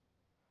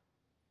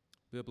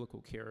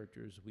biblical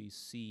characters, we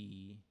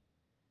see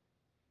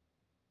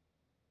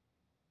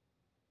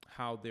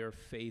how their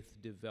faith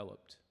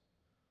developed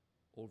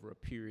over a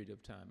period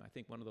of time. I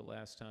think one of the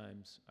last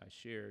times I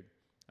shared,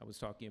 I was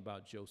talking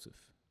about Joseph.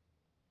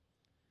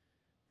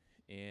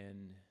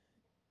 And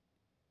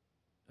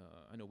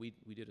I know we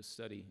did a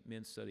study,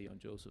 men's study on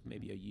Joseph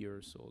maybe a year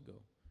or so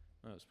ago.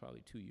 It was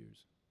probably 2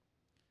 years.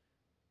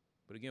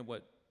 But again,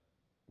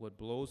 what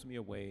blows me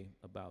away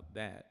about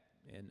that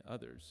and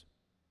others,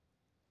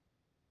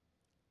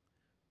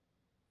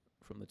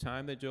 from the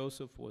time that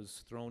Joseph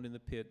was thrown in the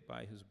pit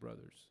by his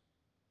brothers,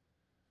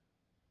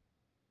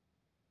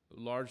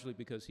 largely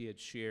because he had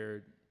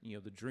shared,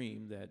 the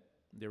dream that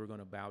they were going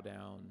to bow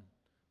down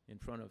in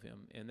front of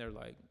him, and they're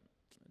like,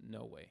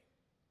 no way.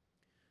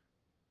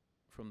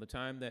 From the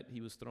time that he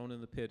was thrown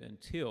in the pit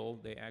until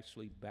they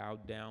actually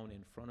bowed down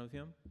in front of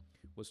him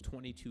was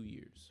 22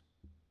 years.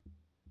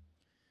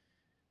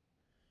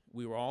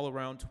 We were all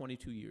around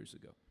 22 years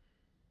ago.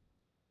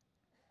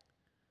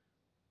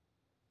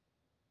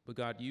 But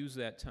God used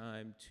that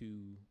time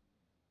to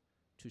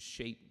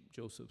shape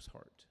Joseph's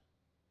heart.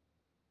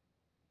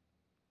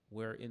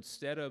 Where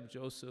instead of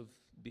Joseph,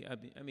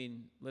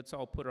 let's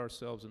all put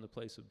ourselves in the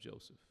place of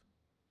Joseph.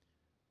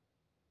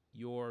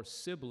 Your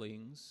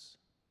siblings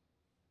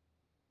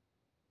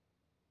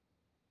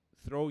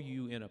throw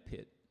you in a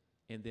pit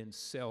and then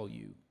sell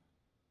you.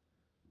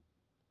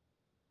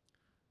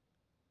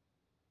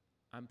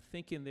 I'm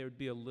thinking there'd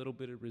be a little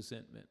bit of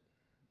resentment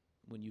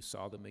when you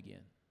saw them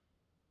again.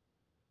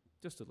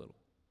 Just a little.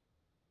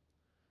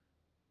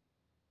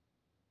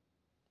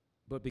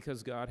 But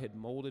because God had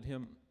molded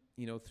him,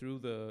 through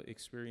the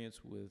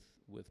experience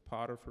with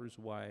Potiphar's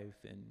wife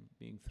and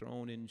being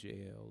thrown in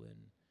jail,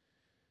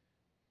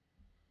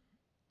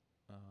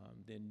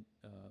 and then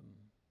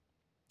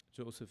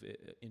Joseph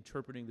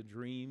interpreting the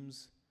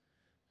dreams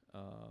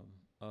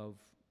of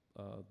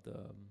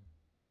the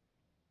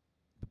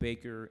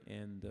baker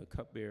and the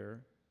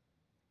cupbearer,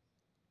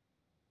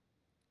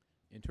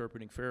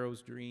 interpreting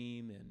Pharaoh's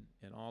dream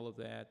and all of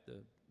that,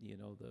 the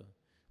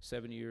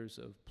 7 years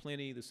of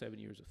plenty, the 7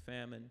 years of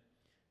famine.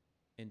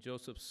 And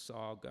Joseph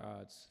saw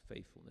God's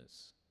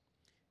faithfulness.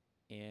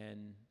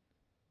 And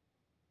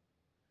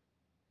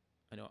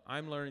I know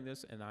I'm learning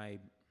this, and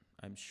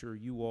I'm sure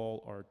you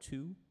all are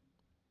too,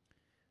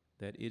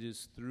 that it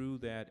is through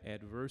that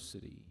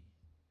adversity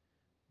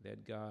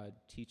that God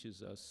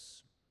teaches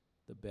us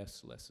the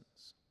best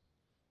lessons.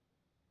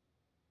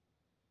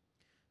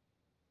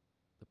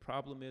 The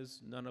problem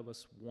is none of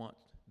us want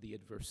the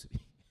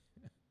adversity.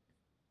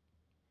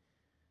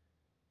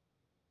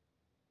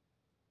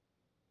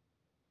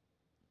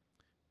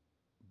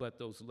 But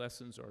those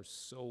lessons are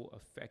so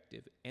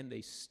effective, and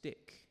they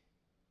stick.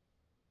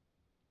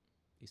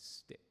 They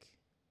stick.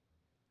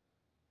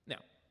 Now,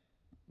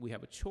 we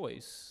have a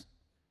choice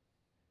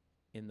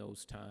in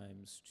those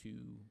times to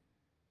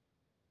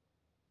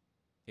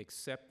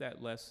accept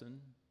that lesson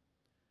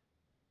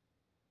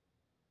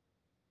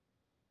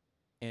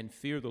and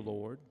fear the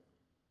Lord,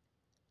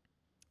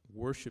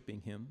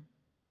 worshiping him.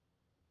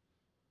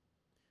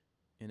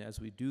 And as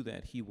we do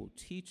that, he will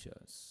teach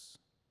us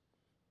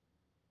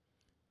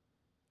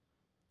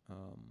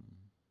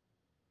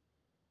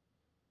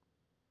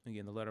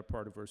again, the latter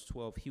part of verse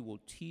 12, he will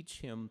teach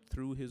him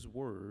through his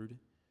word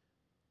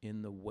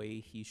in the way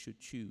he should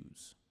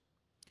choose.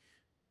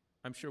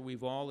 I'm sure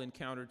we've all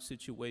encountered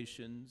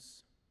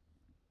situations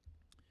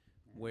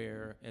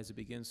where, as it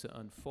begins to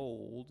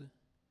unfold,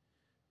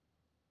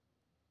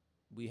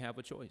 we have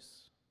a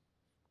choice,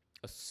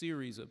 a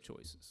series of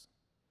choices.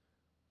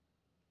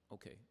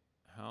 Okay,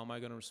 how am I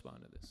going to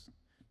respond to this?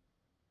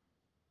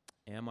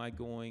 Am I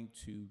going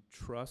to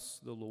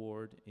trust the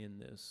Lord in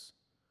this?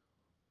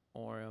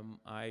 Or am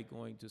I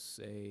going to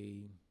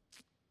say,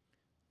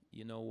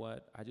 you know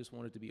what, I just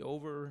want it to be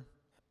over,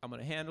 I'm going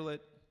to handle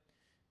it,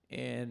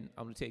 and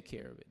I'm going to take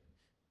care of it.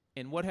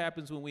 And what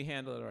happens when we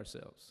handle it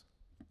ourselves?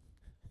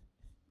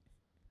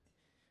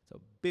 It's a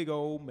big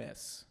old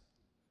mess.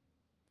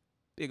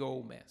 Big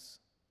old mess.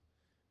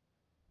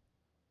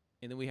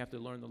 And then we have to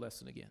learn the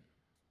lesson again.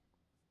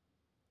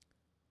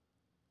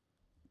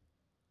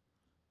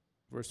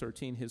 Verse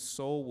 13, his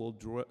soul will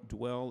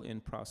dwell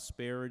in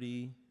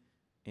prosperity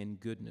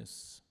and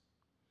goodness,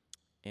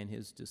 and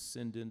his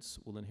descendants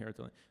will inherit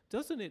the land.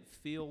 Doesn't it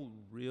feel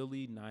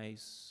really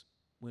nice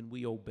when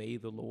we obey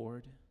the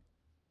Lord?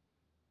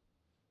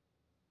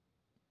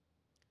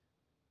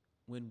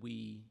 When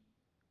we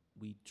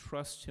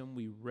trust him,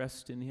 we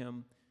rest in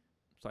him.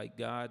 It's like,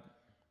 God,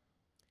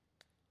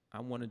 I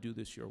want to do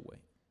this your way.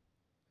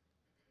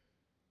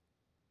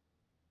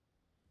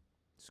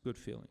 It's a good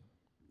feeling.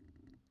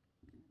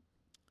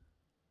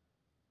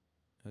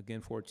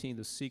 Again, 14,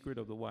 the secret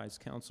of the wise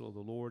counsel of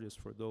the Lord is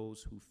for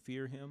those who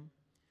fear him,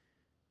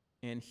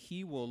 and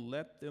he will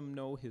let them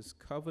know his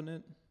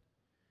covenant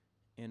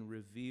and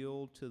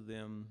reveal to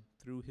them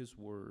through his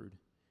word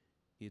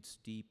its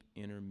deep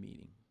inner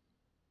meaning.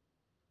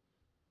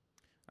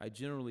 I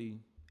generally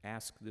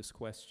ask this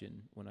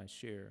question when I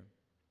share,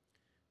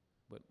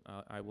 but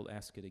I will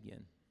ask it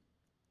again.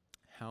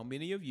 How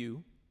many of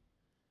you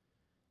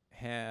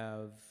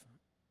have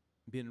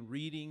been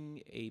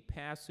reading a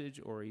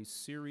passage or a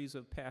series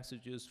of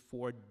passages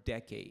for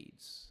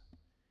decades.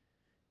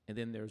 And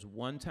then there's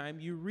one time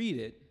you read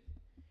it,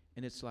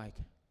 and it's like,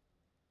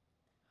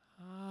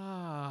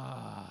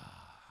 ah.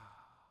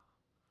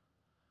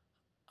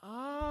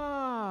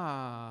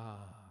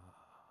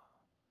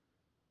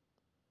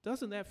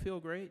 Doesn't that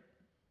feel great?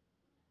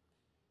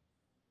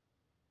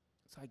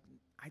 It's like,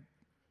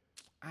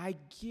 I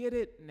get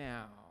it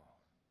now.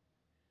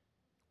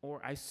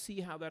 Or I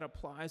see how that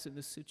applies in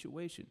this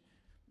situation.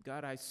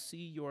 God, I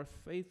see your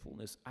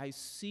faithfulness. I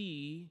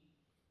see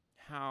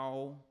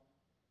how,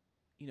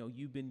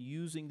 you've been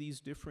using these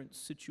different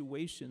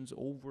situations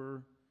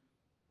over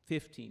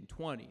 15,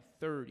 20,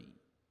 30,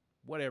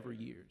 whatever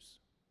years.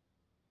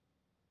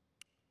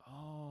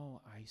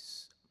 Oh,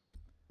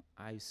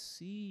 I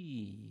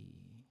see.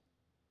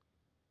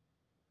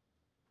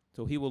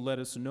 So he will let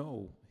us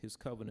know his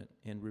covenant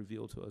and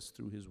reveal to us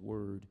through his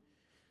word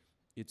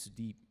its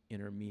deep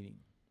inner meaning.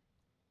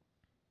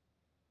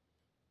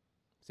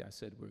 See, I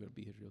said we're going to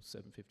be here till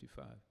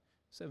 7:55,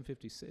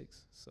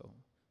 7:56, so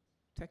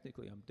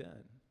technically I'm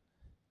done.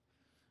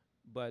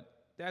 But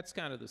that's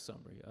kind of the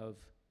summary of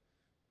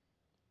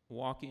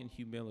walking in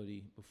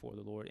humility before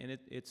the Lord. And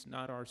it's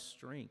not our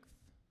strength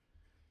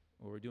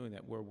where we're doing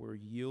that, where we're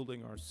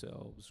yielding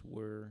ourselves,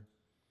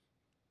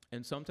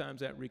 and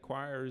sometimes that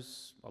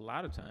requires, a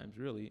lot of times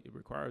really, it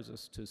requires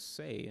us to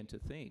say and to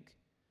think,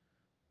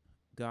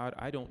 God,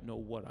 I don't know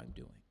what I'm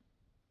doing.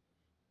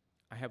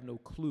 I have no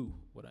clue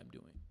what I'm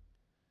doing.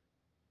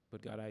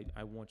 But God,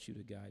 I want you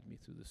to guide me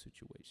through the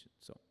situation.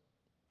 So,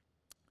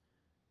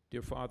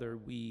 dear Father,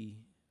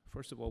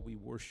 first of all, we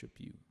worship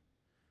you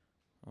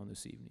on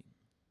this evening.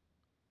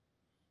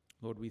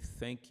 Lord, we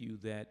thank you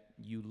that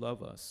you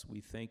love us.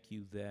 We thank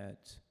you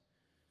that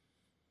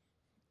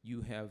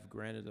you have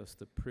granted us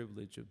the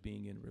privilege of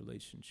being in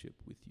relationship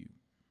with you.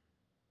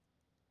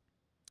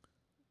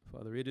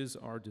 Father, it is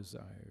our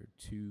desire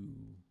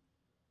to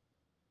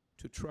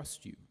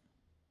trust you,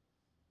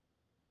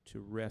 to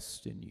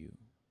rest in you.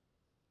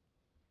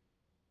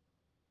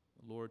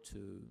 Lord,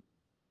 to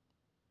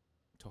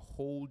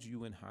hold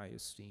you in high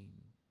esteem,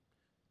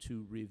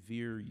 to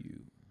revere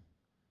you.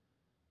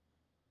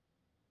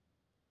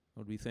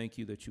 Lord, we thank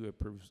you that you have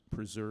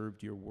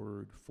preserved your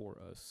word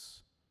for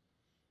us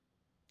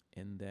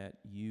and that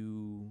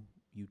you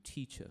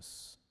teach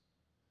us.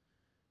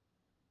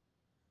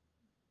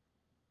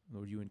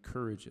 Lord, you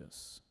encourage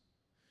us.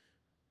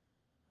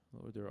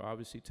 Lord, there are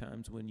obviously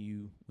times when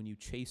you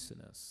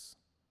chasten us,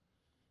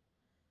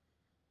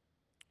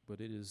 but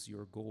it is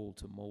your goal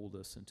to mold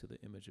us into the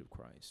image of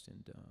Christ.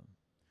 And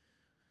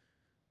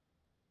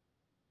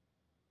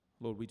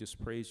Lord, we just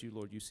praise you.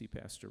 Lord, you see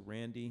Pastor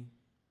Randy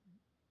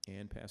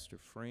and Pastor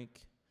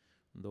Frank,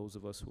 and those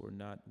of us who are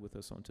not with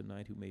us on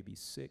tonight who may be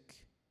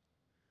sick.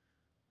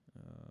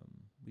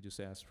 We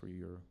just ask for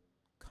your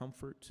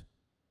comfort.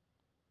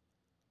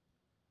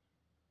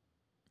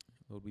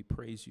 Lord, we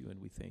praise you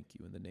and we thank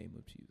you in the name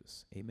of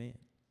Jesus.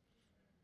 Amen.